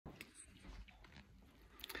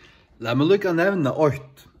La meg lukka nevna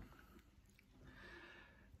 8.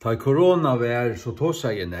 Ta korona var så tåsa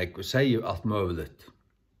jeg nek, og sier alt møvlet.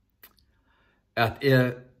 At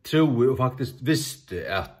jeg tror og faktisk visste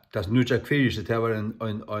at det som nu tjekk fyrir seg, det var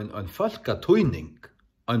en folketøyning.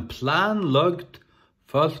 En planlagt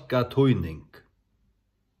folketøyning.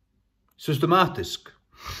 Systematisk.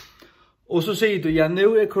 Og så sier du, ja,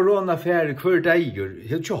 nu korona færre hver deigur. Jeg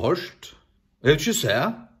har ikke hørt. Jeg har ikke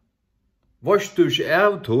sett. Varst du ikke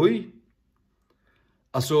av tøy?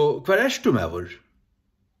 Altså, hver du med vår?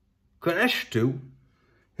 Hver du?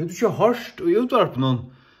 Jeg har ikke hørt og utvarp noen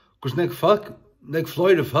hvordan nek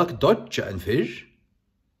flere folk dodja enn fyrr.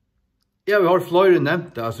 Jeg har hørt flere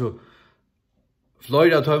nevnt det, altså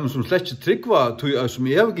flere av dem som slett ikke tryggva, som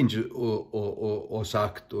jeg har ikke og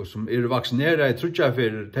sagt, og som vaksinera i tríggjar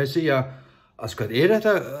fyrir, de sier, altså, hva dette?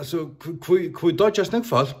 Altså, hvor dodja nek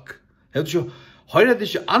folk? Jeg har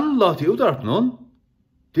ikke anlagt i utvarp noen.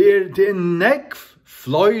 Det nek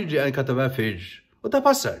flere enn hva det var fyrr, og det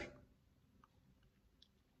passar.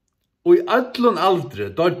 Og i allon aldre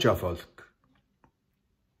dodja folk.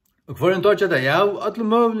 Og for en dodja det, ja, alle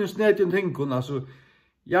møvlen sned i en tingun, altså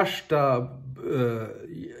hjärsta,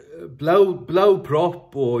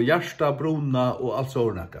 blåpropp og hjärsta bruna og alt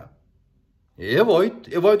sånne. Jeg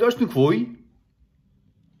vet også kvøy.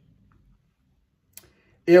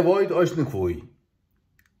 Jeg vet også kvøy.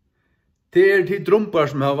 Det de drumpar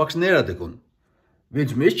som har vaksineret det kun. Vi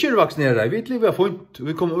som ikke vaksineret, vi lever funnt.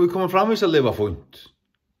 Vi kommer framvis å leve funnt.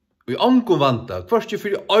 Vi omkom vanta, først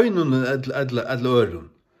fyrir øynene eller øren.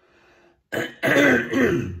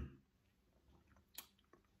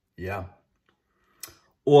 Ja.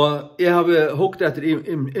 Og jeg har hukt etter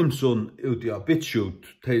imson ut i BitChute,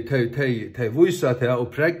 de vísa til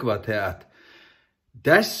og pregva til at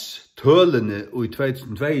deyðssóttene i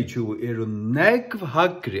 2022 negv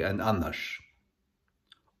hagri enn annars.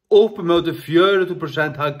 Oppimot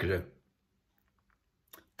 40% hagri.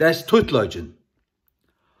 Deyðstíttleikin.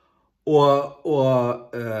 Og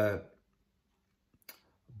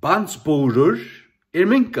bandsborur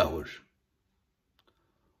minkaur.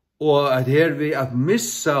 Og at her vi at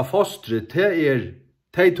missa fostret, de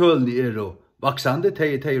tølene vaksande,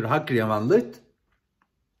 de hagri enn vanligt.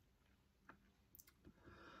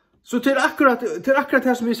 Så det akkurat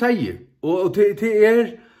det som vi sier. Og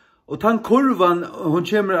og den kurvan, hun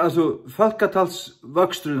kommer, altså,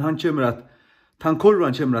 folketalsvaksteren, han kommer at, den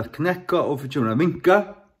kurvan kommer at knekka, og kommer at minka.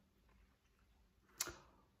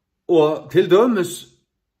 Og til dømes,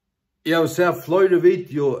 jeg har sett flere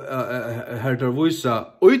video her til å vise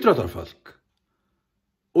idrettarfolk.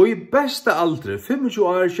 Og i beste aldre, 25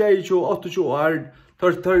 år, 26, 28 år,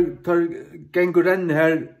 tar gengur renn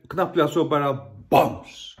her, knapplega så bare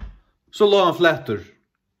boms. Så lå han fletter.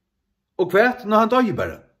 Og kvært, når han døg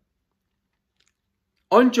bare.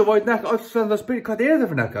 Anki var nekka, alt spyrir, hva det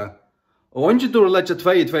for nekka? Og anki dår å letja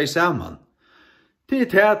 2 saman.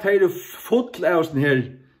 Det til at det full av sånne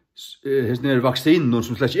her vaksiner, noen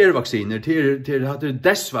som slett vaksiner, til at det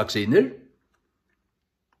vaksiner.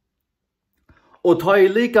 Og ta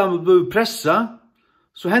i lika pressa,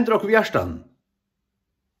 så hender okkur hjertan.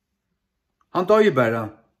 Han døg bare.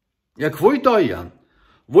 Ja, hvor døg han?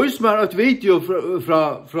 Vis meg et video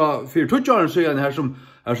fra 4 år siden her som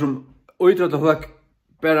uidrett av folk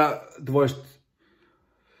bare, det var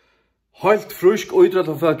helt frusk uidrett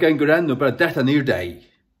av folk gengur enn og bare detta nyr deg.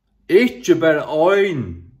 Ikke bare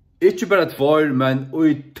ein, ikke bare 2, men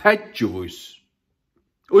ui tettjuvis.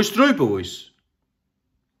 Ui strøypevis.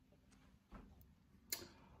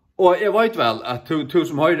 Og jeg vet vel at du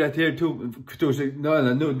som har rett her, du sier, nå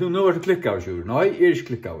er det klikka av sjur. Nei, ikke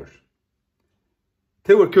klikka av.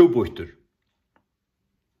 Det var kubbytter.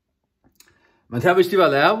 Men det visste jeg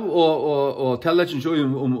vel av, og det er ikke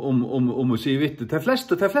om å si vitt. De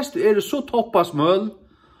fleste det så toppas møl,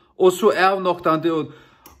 og så avnoktande,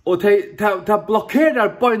 og de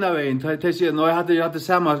blokkerer bøynaveien. De sier, nå, jeg hadde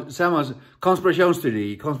samme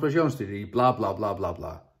konspirasjonsteori, bla, bla, bla, bla,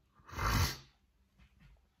 bla.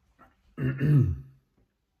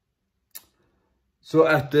 Så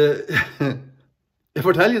at, jeg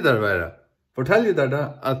forteller dere vera. Forteller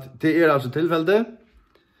dere at det altså tilfellet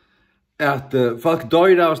at folk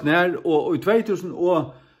døyr av oss nær, og i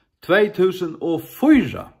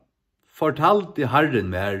 2004 fortalte Herren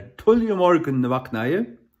med her, 12 morgenen vakna jeg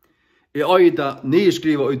øyda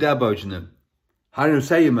nyskriva i dagbøkene. Herren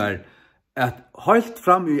sier meg at helt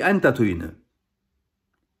fram i endatøyene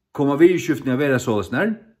kommer vi i skiften av vera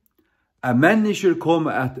sålesnær, at mennesker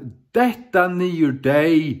kommer at detta nyr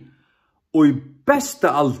deg og i beste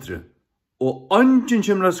aldre, og ungen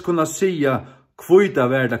kommer å kunne sia kvita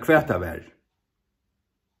verda kvæta vær.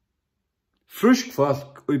 Frusk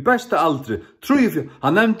folk og i besta aldri,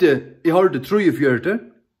 han nevnte, jeg hørte 43,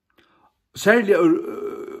 særlig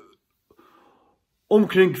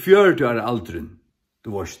omkring 40 er aldrin,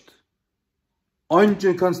 du varst.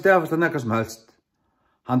 Ongen kan stafast av nekka som helst.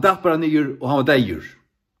 Han datt bara nyer, og han var deir.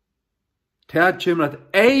 Det kommer at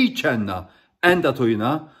ei kjenna enda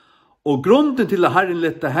tøyna, og grunden til at Herren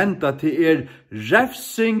lette henda til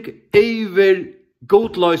refsing eiver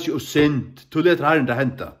godløys og synd, til lette Herren til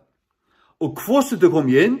henda. Og hvordan det kom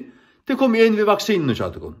inn? Det kom inn ved vaksinen, sa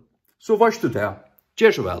det kom. Så varst du det.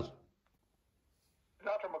 Gjør så vel.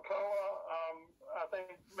 I think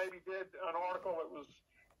maybe did an article that was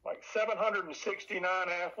like 769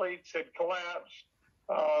 athletes had collapsed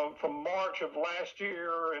from March of last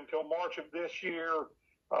year until March of this year.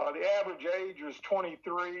 The average age was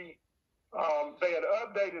 23. They had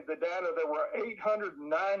updated the data. There were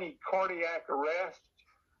 890 cardiac arrests,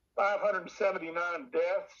 579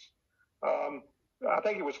 deaths. I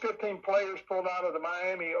think it was 15 players pulled out of the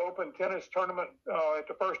Miami Open tennis tournament at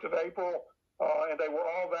the 1st of April, and they were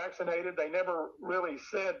all vaccinated. They never really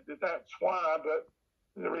said that that's why, but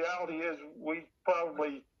the reality is we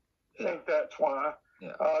probably think that's why.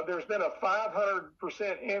 Yeah. There's been a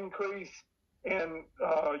 500% increase in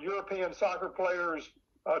European soccer players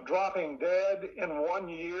dropping dead in 1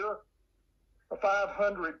 year, a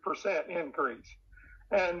 500% increase.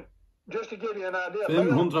 And just to give you an idea,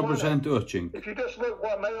 500% ökning. if you just look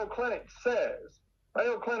what Mayo Clinic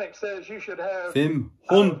says you should have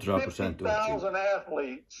 500% 50,000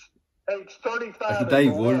 athletes age 35 Er and du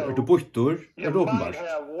deivor, below, er du buttur, you er du might åpenbart.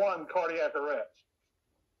 have one cardiac arrest.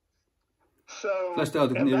 So, Flest av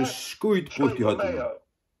and dere that's skuit straight butt i from høyden. Mayo.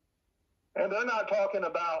 And they're not talking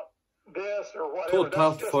about this or whatever. That's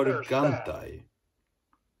Totalt just for their stats. gantai.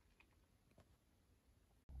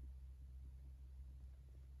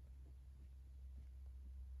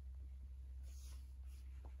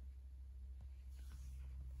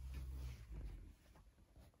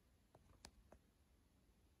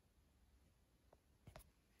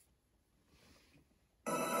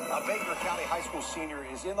 A Baker County high school senior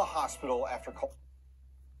is in the hospital after... A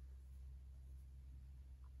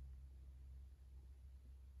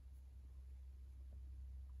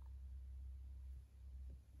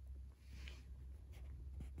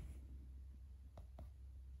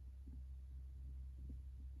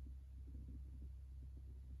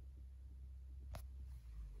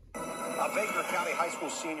Baker County high school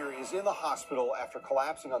senior is in the hospital after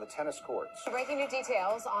collapsing on the tennis courts. Breaking new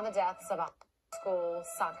details on the deaths of school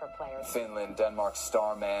soccer players. Finland, Denmark's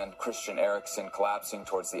star man Christian Eriksen collapsing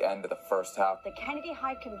towards the end of the first half. The Kennedy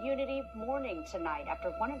High community mourning tonight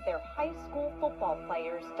after one of their high school football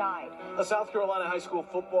players died. A South Carolina high school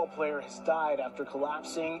football player has died after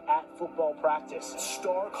collapsing at football practice.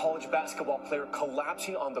 Star college basketball player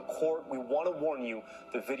collapsing on the court. We want to warn you,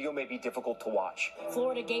 the video may be difficult to watch.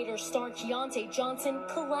 Florida Gators star Keontae Johnson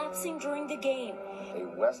collapsing during the game. A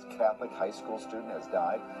West Catholic high school student has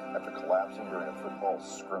died after collapsing during a football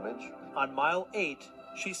scrimmage. On mile 8,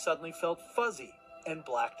 she suddenly felt fuzzy and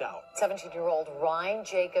blacked out. 17-year-old Ryan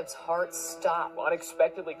Jacobs' heart stopped.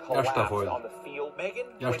 Unexpectedly collapsed on the field. Megan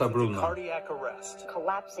went into cardiac arrest.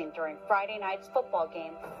 Collapsing during Friday night's football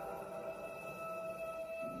game.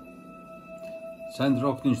 Send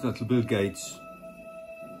rokningsna til Bill Gates.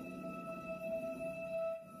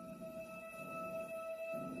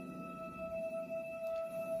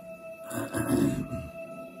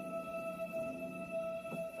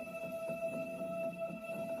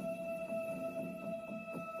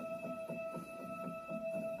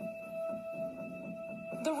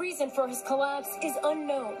 The reason for his collapse is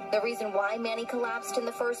unknown. The reason why Manny collapsed in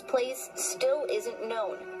the first place still isn't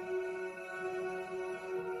known.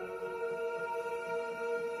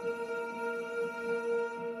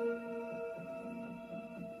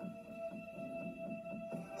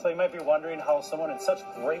 So you might be wondering how someone in such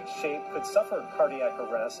great shape could suffer cardiac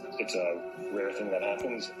arrest. It's a rare thing that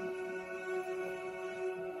happens.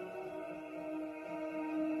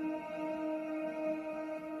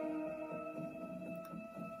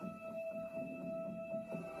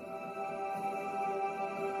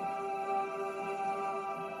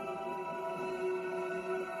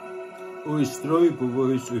 Og i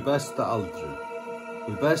strøybevis i besta aldri,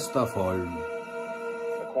 i besta form.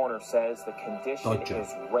 The coroner says the condition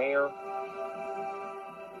is rare.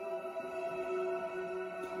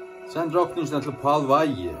 Send rokningsna til Paul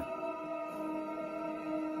Veie.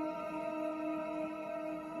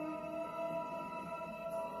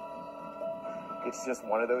 It's just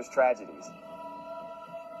one of those tragedies.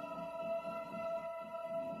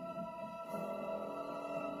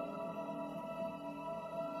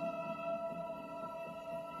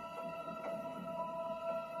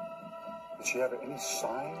 Did she have any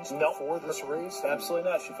signs No. before this race? Absolutely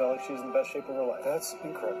not. She felt like she's in the best shape of her life. That's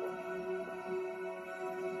incredible.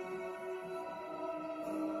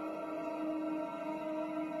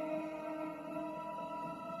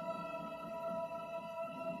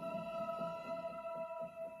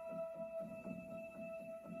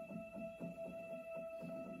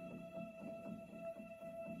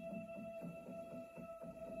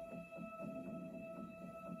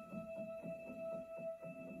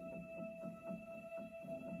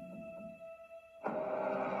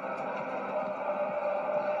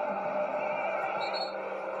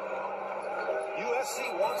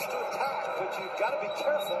 USC wants to attack, but you've got to be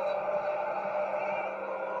careful.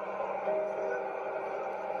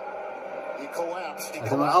 He collapsed.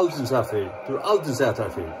 Det var aldrig så för. Du har aldrig sett det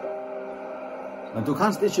för. Men du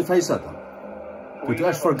kanst inte fejsa det. Du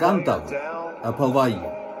är för gandad på vägen.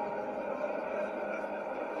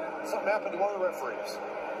 Something happened to one of the referees.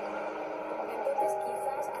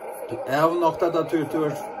 Jag har nog att du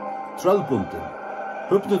är trollbunden.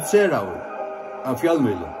 Hypnotiserad av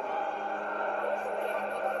fjällmiljön.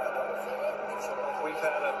 We've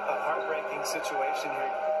had a heartbreaking situation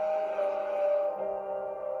here.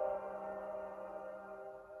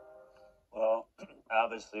 Well,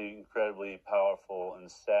 obviously incredibly powerful and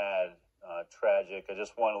sad, tragic. I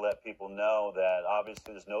just want to let people know that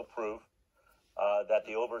obviously there's no proof that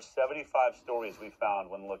the over 75 stories we found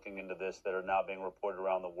when looking into this that are now being reported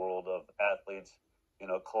around the world of athletes, you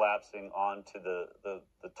know, collapsing onto the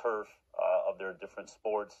turf of their different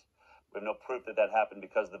sports. We have no proof that that happened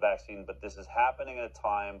because of the vaccine, but this is happening at a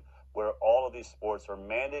time where all of these sports are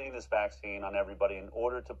mandating this vaccine on everybody in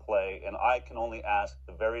order to play. And I can only ask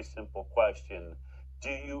the very simple question, do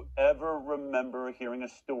you ever remember hearing a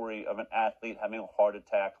story of an athlete having a heart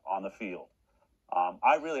attack on the field?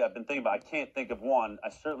 I've been thinking about, I can't think of one. I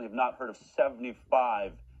certainly have not heard of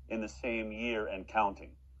 75 in the same year and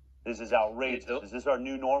counting. This is outrageous. Is this our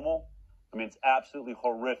new normal? I mean, it's absolutely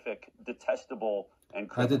horrific, detestable, and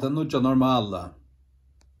Det är det nya normala.